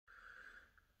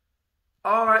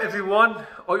Alright everyone,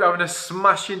 hope you're having a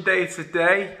smashing day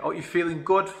today. Hope you're feeling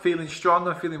good, feeling strong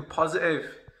and feeling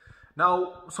positive.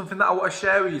 Now, something that I want to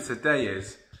share with you today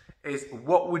is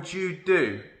what would you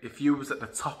do if you was at the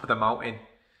top of the mountain?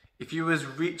 If you was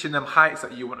reaching them heights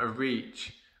that you want to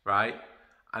reach, right?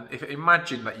 And if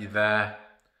imagine that you're there.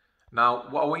 Now,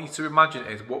 what I want you to imagine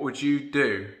is what would you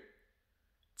do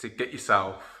to get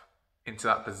yourself into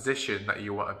that position that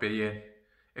you want to be in?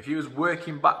 If you was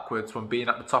working backwards from being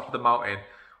at the top of the mountain,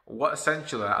 what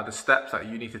essentially are the steps that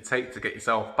you need to take to get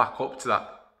yourself back up to that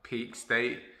peak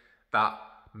state, that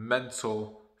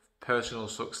mental, personal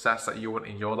success that you want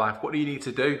in your life? What do you need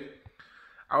to do?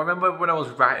 I remember when I was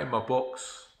writing my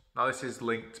books, now this is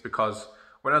linked because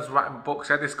when I was writing my books,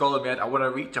 I had this goal in my head, I want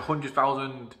to reach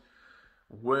 100,000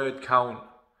 word count.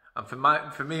 And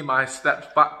for me, my steps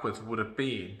backwards would have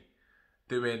been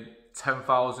doing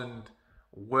 10,000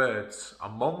 words a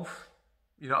month,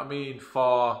 you know what I mean,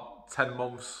 for 10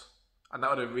 months, and that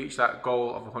would have reached that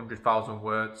goal of 100,000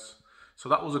 words. So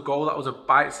that was a goal, that was a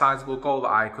bite-sizable goal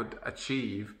that I could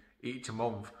achieve each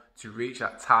month to reach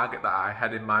that target that I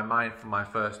had in my mind for my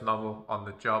first novel on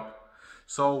the job.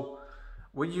 So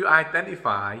when you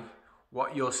identify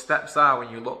what your steps are when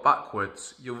you look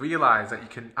backwards, you'll realise that you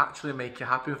can actually make it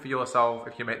happen for yourself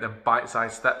if you make them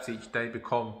bite-sized steps each day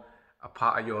become a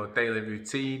part of your daily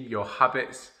routine, your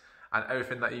habits, and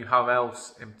everything that you have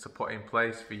else to put in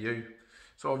place for you.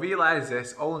 So realise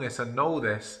this, own this, and know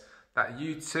this, that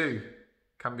you too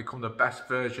can become the best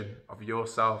version of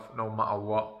yourself no matter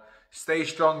what. Stay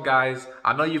strong, guys.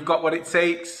 I know you've got what it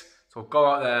takes, so go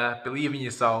out there, believe in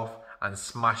yourself, and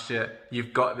smash it.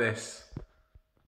 You've got this.